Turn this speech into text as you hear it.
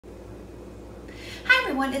Hi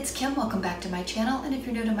everyone, it's Kim. Welcome back to my channel, and if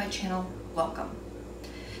you're new to my channel, welcome.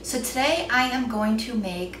 So today I am going to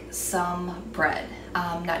make some bread.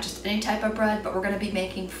 Not just any type of bread, but we're going to be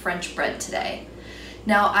making French bread today.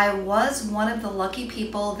 Now I was one of the lucky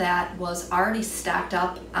people that was already stocked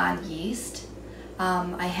up on yeast.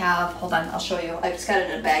 I have, hold on, I'll show you. I've just got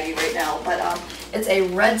it in a baggie right now, but it's a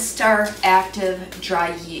Red Star Active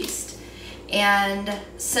dry yeast. And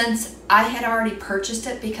since I had already purchased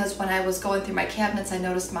it, because when I was going through my cabinets I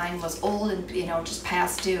noticed mine was old and just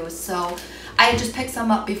past due, so I had just picked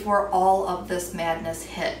some up before all of this madness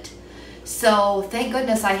hit. So thank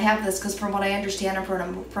goodness I have this, because from what I understand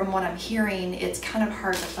and from what I'm hearing, it's kind of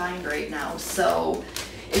hard to find right now. So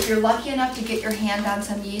if you're lucky enough to get your hand on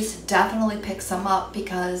some yeast, definitely pick some up,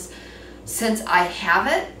 because since I have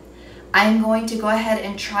it, I'm going to go ahead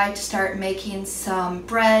and try to start making some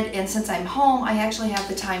bread, and since I'm home, I actually have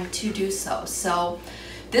the time to do so. So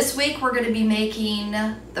this week we're going to be making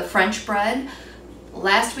the French bread.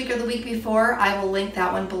 Last week or the week before, I will link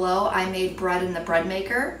that one below, I made bread in the bread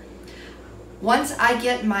maker. Once I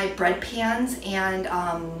get my bread pans, and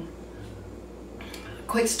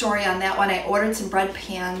quick story on that one, I ordered some bread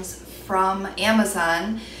pans from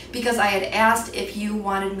Amazon because I had asked if you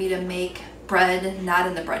wanted me to make bread not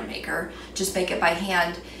in the bread maker, just make it by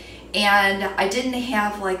hand, and I didn't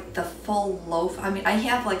have like the full loaf. I mean, I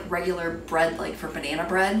have like regular bread, like for banana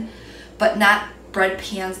bread, but not bread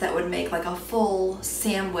pans that would make like a full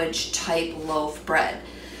sandwich type loaf bread.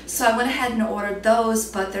 So I went ahead and ordered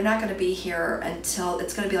those, but they're not going to be here until,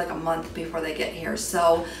 it's going to be like a month before they get here.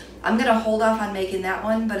 So I'm going to hold off on making that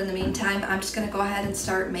one, but in the meantime, I'm just going to go ahead and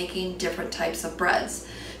start making different types of breads.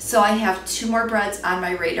 So I have 2 more breads on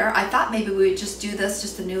my radar. I thought maybe we would just do this,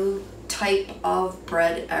 just a new type of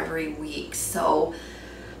bread every week. So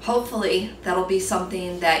hopefully that'll be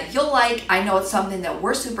something that you'll like. I know it's something that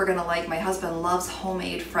we're super going to like. My husband loves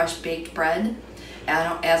homemade fresh baked bread,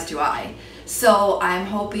 and as do I. So I'm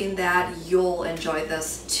hoping that you'll enjoy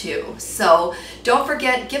this too. So don't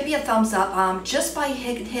forget, give me a thumbs up. Just by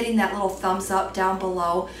hitting that little thumbs up down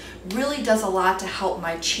below really does a lot to help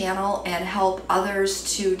my channel and help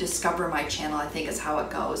others to discover my channel, I think is how it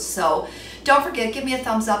goes. So don't forget, give me a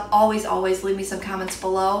thumbs up. Always leave me some comments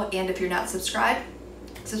below. And if you're not subscribed,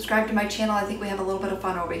 subscribe to my channel. I think we have a little bit of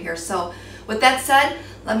fun over here. So with that said,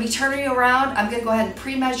 let me turn you around. I'm going to go ahead and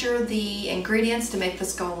pre-measure the ingredients to make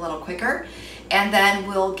this go a little quicker, and then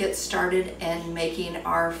we'll get started in making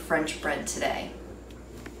our French bread today.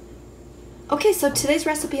 Okay, so today's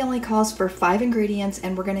recipe only calls for 5 ingredients,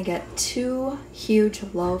 and we're going to get 2 huge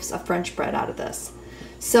loaves of French bread out of this.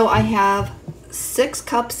 So I have 6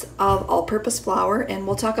 cups of all-purpose flour, and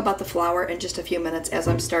we'll talk about the flour in just a few minutes as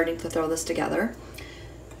I'm starting to throw this together.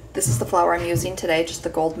 This is the flour I'm using today, just the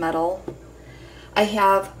gold medal. I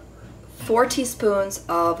have 4 teaspoons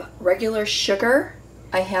of regular sugar,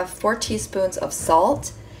 I have 4 teaspoons of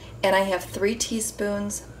salt, and I have 3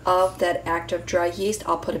 teaspoons of that active dry yeast.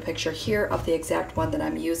 I'll put a picture here of the exact one that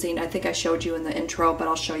I'm using. I think I showed you in the intro, but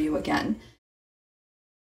I'll show you again.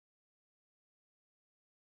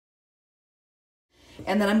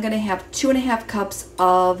 And then I'm going to have 2.5 cups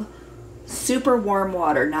of super warm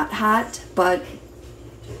water, not hot, but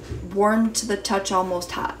warm to the touch,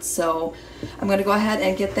 almost hot. So I'm going to go ahead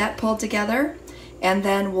and get that pulled together, and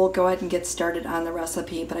then we'll go ahead and get started on the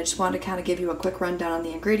recipe. But I just wanted to kind of give you a quick rundown on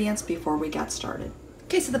the ingredients before we got started.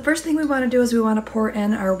 Okay, so the first thing we want to do is we want to pour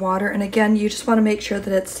in our water, and again, you just want to make sure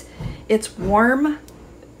that it's warm,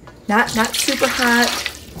 not super hot,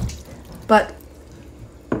 but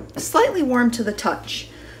slightly warm to the touch.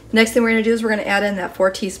 Next thing we're going to do is we're going to add in that 4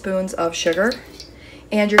 teaspoons of sugar.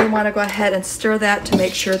 And you're going to want to go ahead and stir that to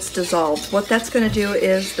make sure it's dissolved. What that's going to do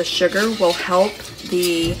is the sugar will help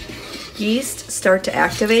the yeast start to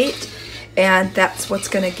activate, and that's what's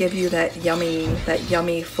going to give you that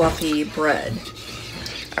yummy fluffy bread.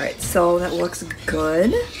 All right, so that looks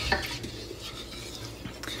good.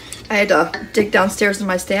 I had to dig downstairs in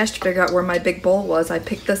my stash to figure out where my big bowl was. I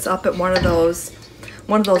picked this up at one of those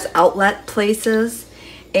outlet places.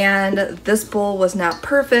 And this bowl was not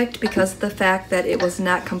perfect because of the fact that it was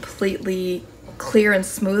not completely clear and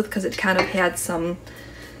smooth, because it kind of had some,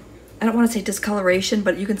 I don't want to say discoloration,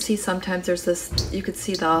 but you can see sometimes there's this, you could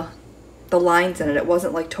see the lines in it. It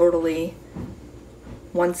wasn't like totally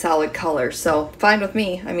one solid color. So fine with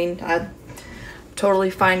me. I mean, I'd totally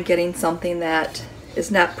fine getting something that is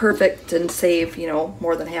not perfect and save,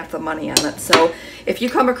 more than half the money on it. So if you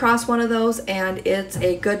come across one of those and it's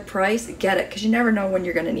a good price, get it, because you never know when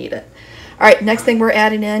you're going to need it. All right, next thing we're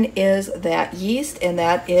adding in is that yeast, and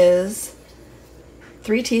that is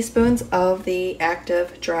 3 teaspoons of the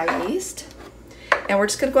active dry yeast. And we're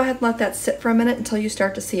just gonna go ahead and let that sit for a minute until you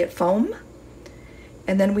start to see it foam.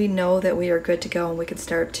 And then we know that we are good to go, and we can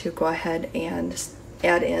start to go ahead and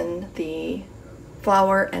add in the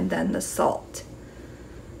flour and then the salt.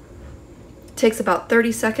 It takes about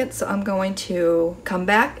 30 seconds, so I'm going to come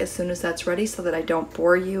back as soon as that's ready so that I don't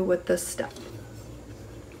bore you with this step.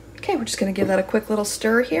 Okay, we're just gonna give that a quick little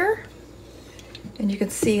stir here. And you can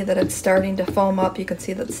see that it's starting to foam up. You can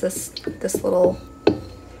see that's this little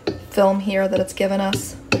film here that it's given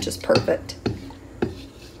us, which is perfect.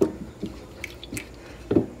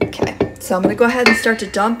 Okay, so I'm gonna go ahead and start to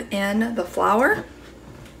dump in the flour.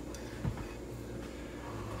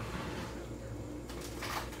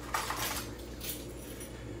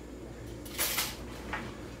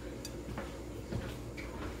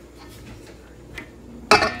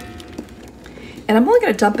 And I'm only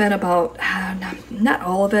going to dump in about, not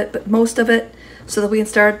all of it, but most of it, so that we can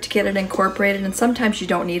start to get it incorporated. And sometimes you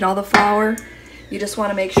don't need all the flour. You just want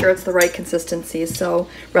to make sure it's the right consistency. So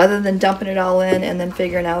rather than dumping it all in and then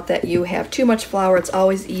figuring out that you have too much flour, it's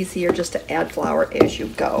always easier just to add flour as you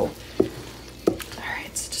go. All right,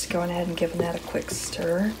 so just going ahead and giving that a quick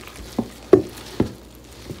stir.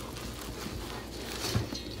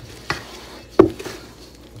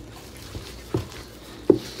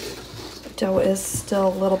 Dough is still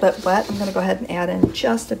a little bit wet. I'm going to go ahead and add in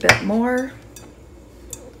just a bit more.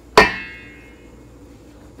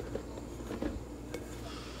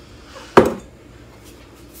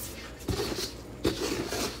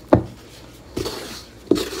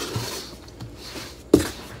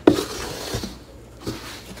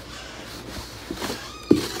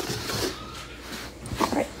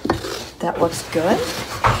 All right, that looks good.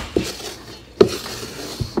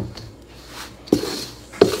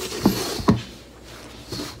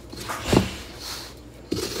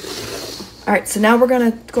 All right, so now we're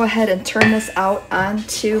gonna go ahead and turn this out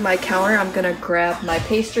onto my counter. I'm gonna grab my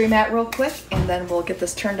pastry mat real quick, and then we'll get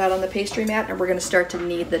this turned out on the pastry mat, and we're gonna start to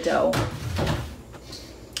knead the dough.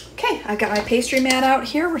 Okay, I've got my pastry mat out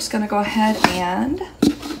here. We're just gonna go ahead and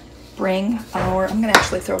bring our, I'm gonna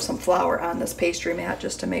actually throw some flour on this pastry mat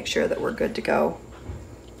just to make sure that we're good to go.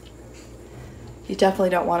 You definitely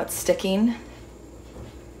don't want it sticking.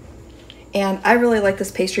 And I really like this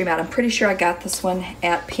pastry mat. I'm pretty sure I got this one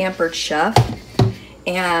at Pampered Chef,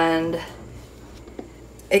 and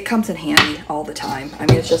it comes in handy all the time. I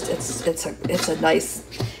mean, it's just it's a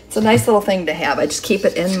nice little thing to have. I just keep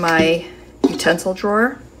it in my utensil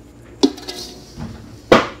drawer.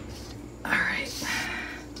 All right.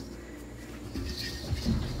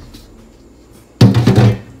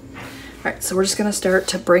 All right, so we're just gonna start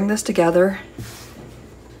to bring this together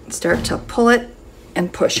and start to pull it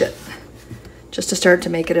and push it, just to start to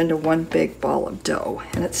make it into one big ball of dough.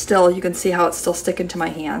 And it's still, you can see how it's still sticking to my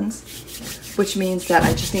hands, which means that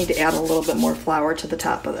I just need to add a little bit more flour to the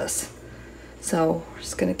top of this. So we're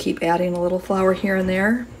just gonna keep adding a little flour here and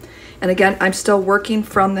there. And again, I'm still working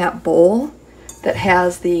from that bowl that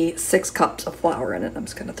has the 6 cups of flour in it. I'm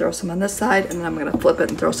just gonna throw some on this side, and then I'm gonna flip it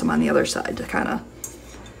and throw some on the other side to kind of,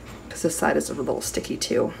 because this side is a little sticky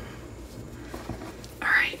too. All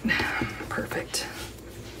right, perfect.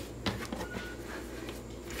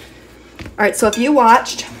 All right, so if you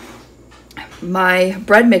watched my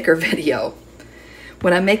bread maker video,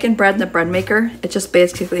 when I'm making bread in the bread maker, it's just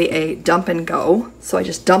basically a dump and go. So I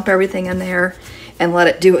just dump everything in there and let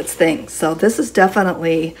it do its thing. So this is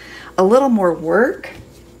definitely a little more work,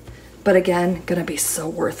 but again, gonna be so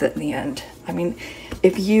worth it in the end. I mean,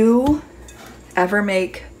 if you ever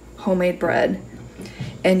make homemade bread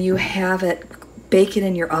and you have it bake it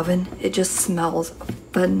in your oven, it just smells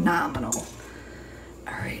phenomenal.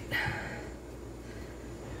 All right.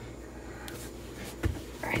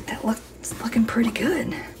 All right, that looks looking pretty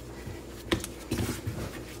good.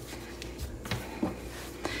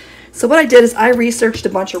 So what I did is I researched a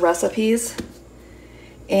bunch of recipes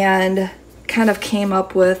and kind of came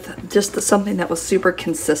up with just something that was super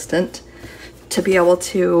consistent to be able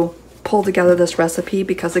to pull together this recipe,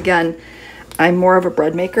 because again, I'm more of a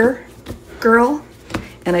bread maker girl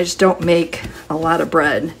and I just don't make a lot of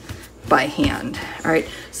bread by hand. All right,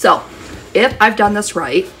 so if I've done this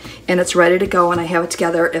right and it's ready to go and I have it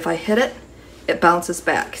together, if I hit it, it bounces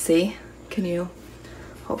back. See? Can you,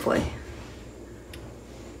 hopefully,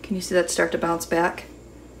 can you see that start to bounce back?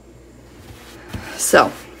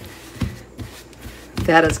 So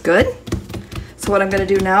that is good. So what I'm going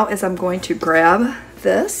to do now is I'm going to grab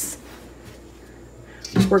this.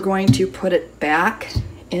 We're going to put it back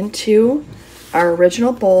into our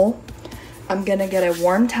original bowl. I'm going to get a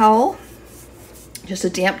warm towel, just a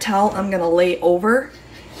damp towel. I'm going to lay over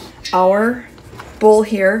our bowl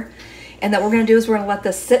here, And then what we're gonna do is we're gonna let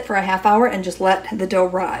this sit for a half hour and just let the dough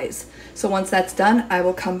rise. So once that's done, I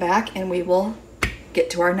will come back and we will get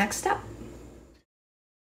to our next step.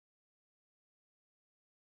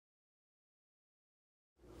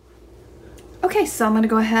 Okay, so I'm gonna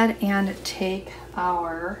go ahead and take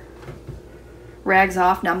our rags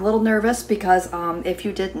off. Now I'm a little nervous because if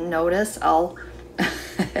you didn't notice, I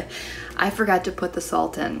forgot to put the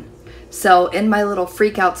salt in. So in my little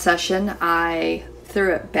freak out session, I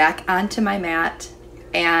threw it back onto my mat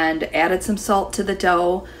and added some salt to the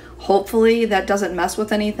dough. Hopefully that doesn't mess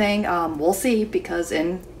with anything. We'll see, because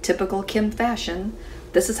in typical Kim fashion,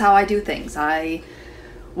 this is how I do things. I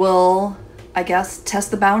will, I guess,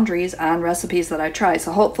 test the boundaries on recipes that I try.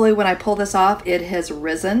 So hopefully when I pull this off, it has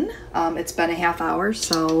risen. It's been a half hour,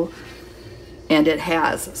 so, and it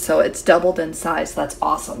has. So it's doubled in size. That's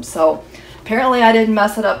awesome. So apparently I didn't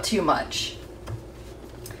mess it up too much.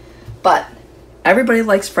 But everybody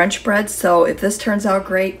likes French bread, so if this turns out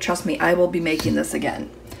great, trust me, I will be making this again.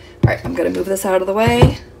 All right, I'm gonna move this out of the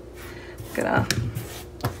way. I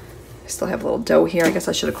still have a little dough here. I guess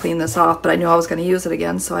I should have cleaned this off, but I knew I was gonna use it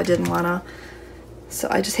again, so I didn't wanna. So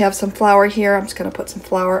I just have some flour here. I'm just gonna put some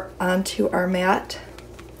flour onto our mat.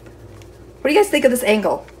 What do you guys think of this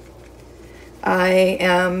angle? I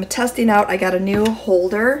am testing out, I got a new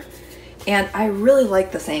holder, and I really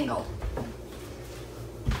like this angle.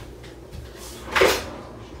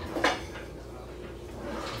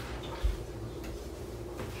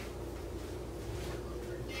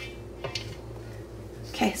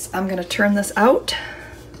 Okay, so I'm gonna turn this out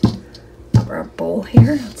over a bowl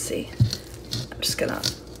here. Let's see. I'm just gonna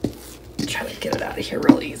try to get it out of here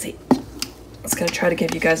real easy. I was gonna try to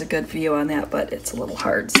give you guys a good view on that, but it's a little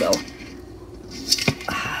hard, so.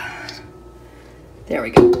 There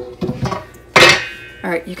we go. All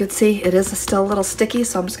right, you can see it is still a little sticky,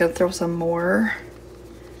 so I'm just gonna throw some more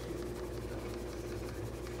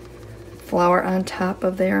flour on top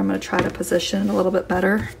of there. I'm gonna try to position it a little bit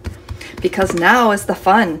better, because now is the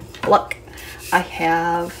fun. Look, I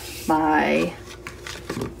have my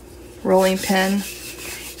rolling pin,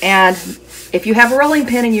 and if you have a rolling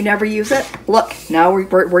pin and you never use it, look, now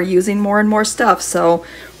we're using more and more stuff. So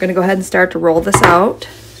we're gonna go ahead and start to roll this out.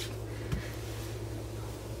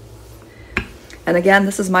 And again,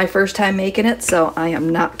 this is my first time making it, so I am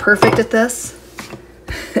not perfect at this.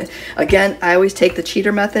 Again, I always take the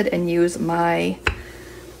cheater method and use my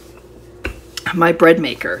bread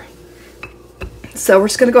maker. So we're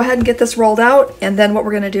just gonna go ahead and get this rolled out, and then what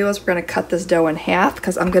we're gonna do is we're gonna cut this dough in half,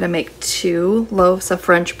 because I'm gonna make 2 loaves of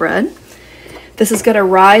French bread. This is gonna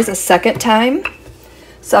rise a second time.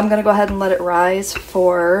 So I'm gonna go ahead and let it rise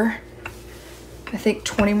for, I think,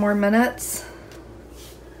 20 more minutes.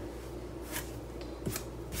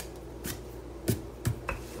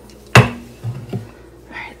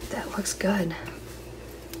 Looks good.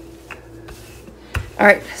 All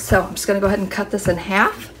right, so I'm just gonna go ahead and cut this in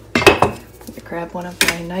half. Let me grab one of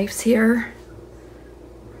my knives here.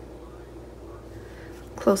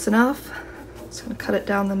 Close enough. Just gonna cut it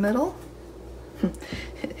down the middle.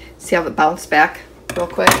 See how it bounced back real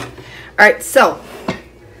quick? All right, so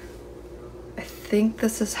I think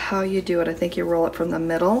this is how you do it. I think you roll it from the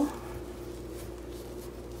middle.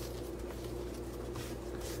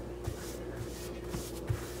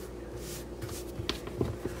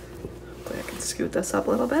 Scoot this up a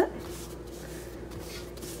little bit.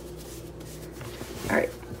 All right,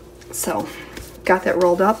 so got that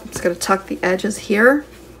rolled up. I'm just gonna tuck the edges here.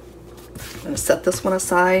 I'm gonna set this one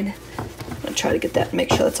aside. I'm gonna try to get that, make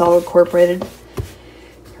sure that's all incorporated.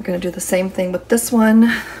 We're gonna do the same thing with this one.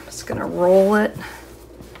 I'm just gonna roll it.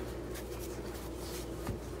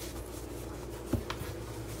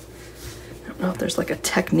 I don't know if there's like a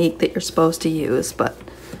technique that you're supposed to use, but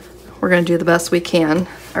we're gonna do the best we can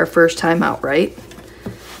our first time out, right?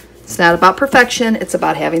 It's not about perfection, it's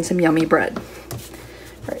about having some yummy bread.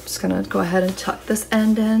 All right, just gonna go ahead and tuck this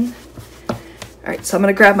end in. All right, so I'm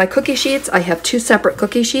gonna grab my cookie sheets. I have 2 separate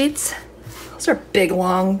cookie sheets. Those are big,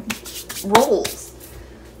 long rolls.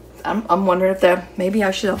 I'm wondering if that, maybe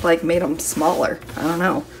I should have like made them smaller. I don't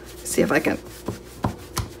know. Let's see if I can.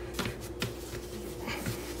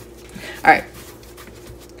 All right.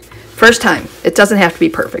 First time. It doesn't have to be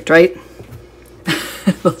perfect, right?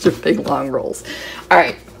 Those are big, long rolls. All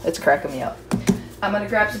right, it's cracking me up. I'm gonna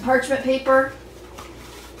grab some parchment paper.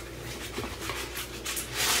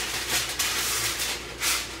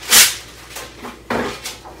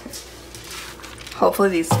 Hopefully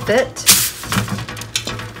these fit.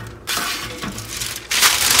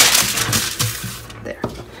 There.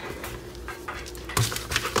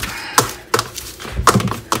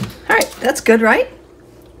 All right, that's good, right?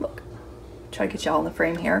 Look, try to get you all in the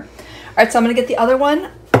frame here. All right, so I'm gonna get the other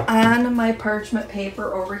one on my parchment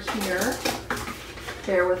paper over here.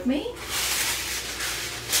 Bear with me.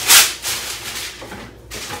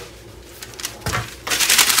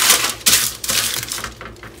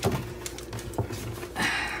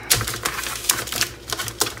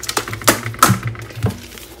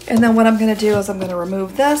 And then what I'm going to do is I'm going to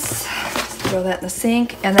remove this, throw that in the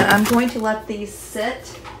sink, and then I'm going to let these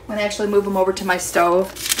sit. I'm going to actually move them over to my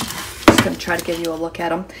stove. Just going to try to give you a look at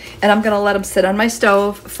them. And I'm going to let them sit on my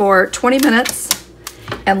stove for 20 minutes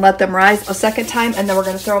and let them rise a second time, and then we're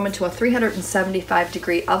going to throw them into a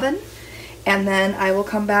 375-degree oven. And then I will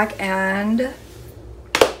come back, and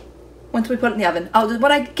once we put it in the oven,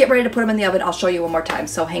 when I get ready to put them in the oven, I'll show you one more time,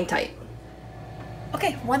 so hang tight.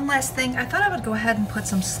 Okay, one last thing. I thought I would go ahead and put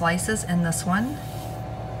some slices in this one.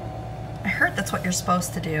 I heard that's what you're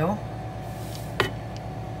supposed to do,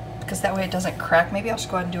 because that way it doesn't crack. Maybe I'll just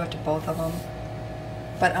go ahead and do it to both of them.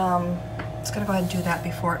 But it's gonna go ahead and do that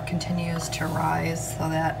before it continues to rise, so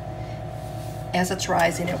that as it's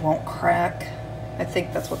rising it won't crack. I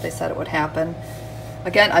think that's what they said it would happen.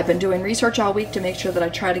 Again, I've been doing research all week to make sure that I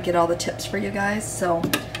try to get all the tips for you guys. So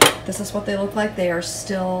this is what they look like. They are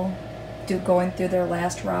still going through their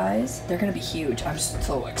last rise. They're gonna be huge. I'm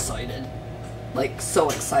so excited, like so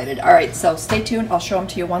excited. All right, so stay tuned. I'll show them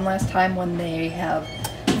to you one last time when they have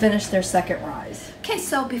finished their second rise. Okay,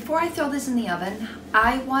 so before I throw this in the oven,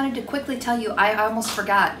 I wanted to quickly tell you, I almost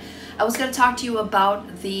forgot. I was gonna talk to you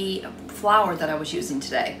about the flour that I was using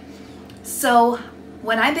today. So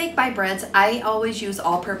when I bake my breads, I always use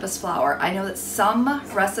all-purpose flour. I know that some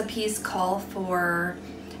recipes call for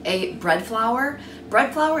a bread flour.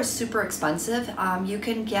 Bread flour is super expensive. You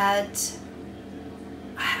can get,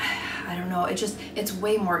 I don't know, it's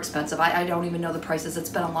way more expensive. I don't even know the prices. It's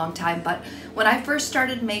been a long time, but when I first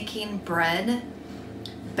started making bread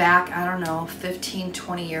back, I don't know, 15,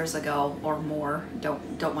 20 years ago or more,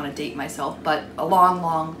 don't want to date myself, but a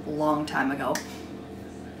long time ago,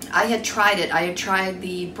 I had tried it. I had tried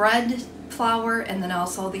the bread flour and then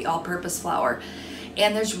also the all-purpose flour.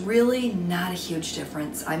 And there's really not a huge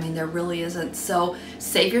difference. I mean, there really isn't. So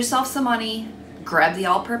save yourself some money, grab the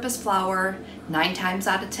all-purpose flour. 9 times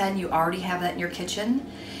out of 10, you already have that in your kitchen,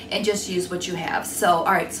 and just use what you have. So,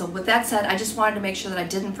 all right, so with that said, I just wanted to make sure that I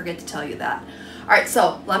didn't forget to tell you that. All right,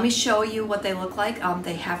 so let me show you what they look like.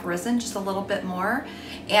 They have risen just a little bit more,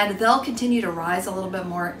 and they'll continue to rise a little bit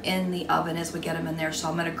more in the oven as we get them in there. So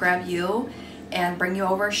I'm gonna grab you and bring you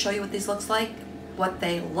over, show you what these look like,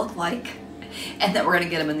 and then we're gonna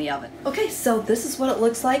get them in the oven. Okay, so this is what it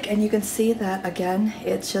looks like, and you can see that again,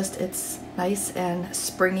 it's nice and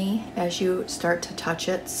springy as you start to touch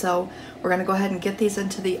it. So we're gonna go ahead and get these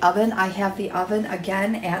into the oven. I have the oven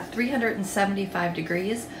again at 375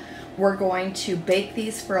 degrees. We're going to bake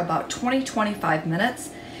these for about 20-25 minutes,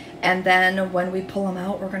 and then when we pull them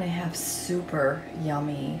out, we're gonna have super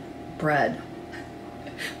yummy bread.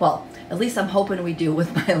 Well, at least I'm hoping we do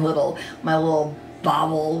with my little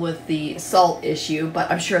bobble with the salt issue, but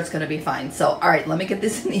I'm sure it's gonna be fine. So, all right, let me get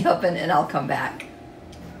this in the oven and I'll come back.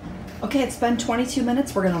 Okay, it's been 22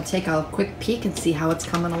 minutes. We're gonna take a quick peek and see how it's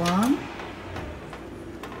coming along.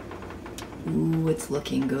 Ooh, it's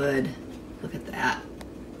looking good. Look at that.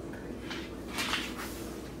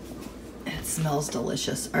 It smells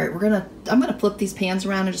delicious. All right, I'm gonna flip these pans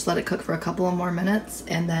around and just let it cook for a couple of more minutes,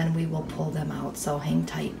 and then we will pull them out, so hang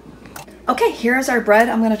tight. Okay, here's our bread.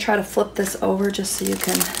 I'm gonna try to flip this over just so you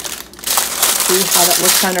can see how that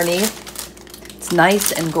looks underneath. It's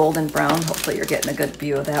nice and golden brown. Hopefully you're getting a good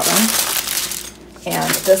view of that one.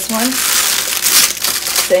 And this one,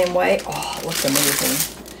 same way. Oh, it looks amazing.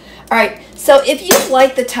 All right, so if you'd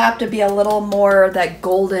like the top to be a little more that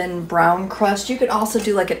golden brown crust, you could also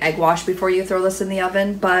do like an egg wash before you throw this in the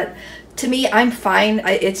oven. But to me, I'm fine.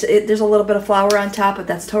 There's a little bit of flour on top, but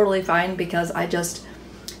that's totally fine because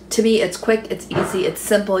to me, it's quick, it's easy, it's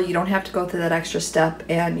simple. You don't have to go through that extra step,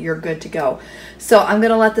 and you're good to go. So I'm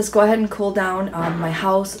gonna let this go ahead and cool down. My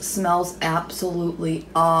house smells absolutely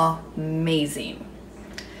amazing.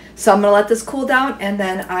 So I'm gonna let this cool down, and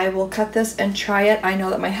then I will cut this and try it. I know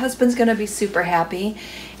that my husband's gonna be super happy,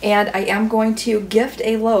 and I am going to gift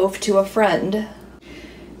a loaf to a friend.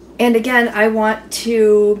 And again, I want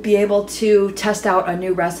to be able to test out a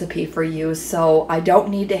new recipe for you, so I don't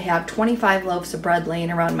need to have 25 loaves of bread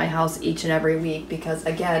laying around my house each and every week, because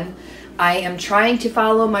again, I am trying to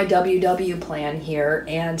follow my WW plan here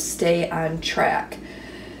and stay on track.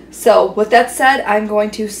 So with that said, I'm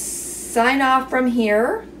going to sign off from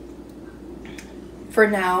here for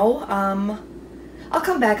now. I'll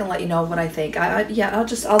come back and let you know what I think. Yeah, I'll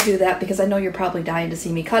do that because I know you're probably dying to see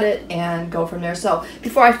me cut it and go from there. So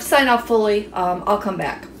before I sign off fully, I'll come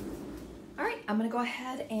back. I'm gonna go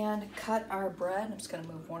ahead and cut our bread. I'm just gonna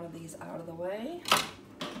move one of these out of the way.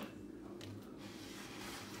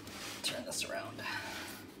 Turn this around.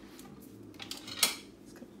 Just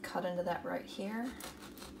gonna cut into that right here.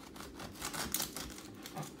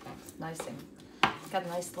 Nice thing. It's got a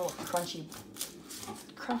nice little crunchy.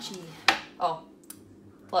 Oh,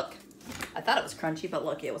 look. I thought it was crunchy, but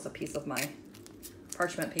look, it was a piece of my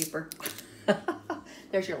parchment paper.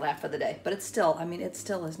 There's your laugh for the day. But it's still, I mean, it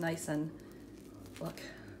still is nice and, look.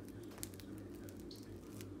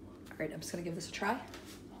 All right, I'm just gonna give this a try.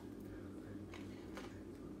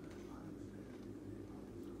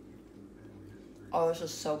 Oh, this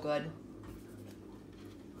is so good.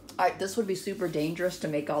 This would be super dangerous to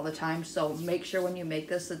make all the time, so make sure when you make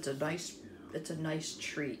this, it's a nice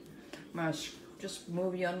treat. I'm gonna just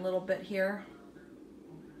move you on a little bit here.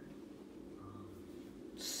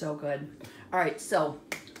 So good. All right, so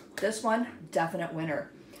this one, definite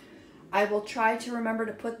winner. I will try to remember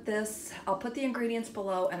to put this, I'll put the ingredients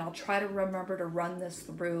below, and I'll try to remember to run this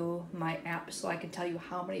through my app so I can tell you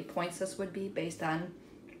how many points this would be based on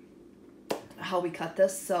how we cut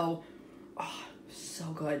this. So, oh, so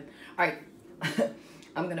good. All right,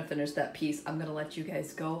 I'm gonna finish that piece. I'm gonna let you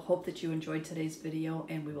guys go. Hope that you enjoyed today's video,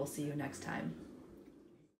 and we will see you next time.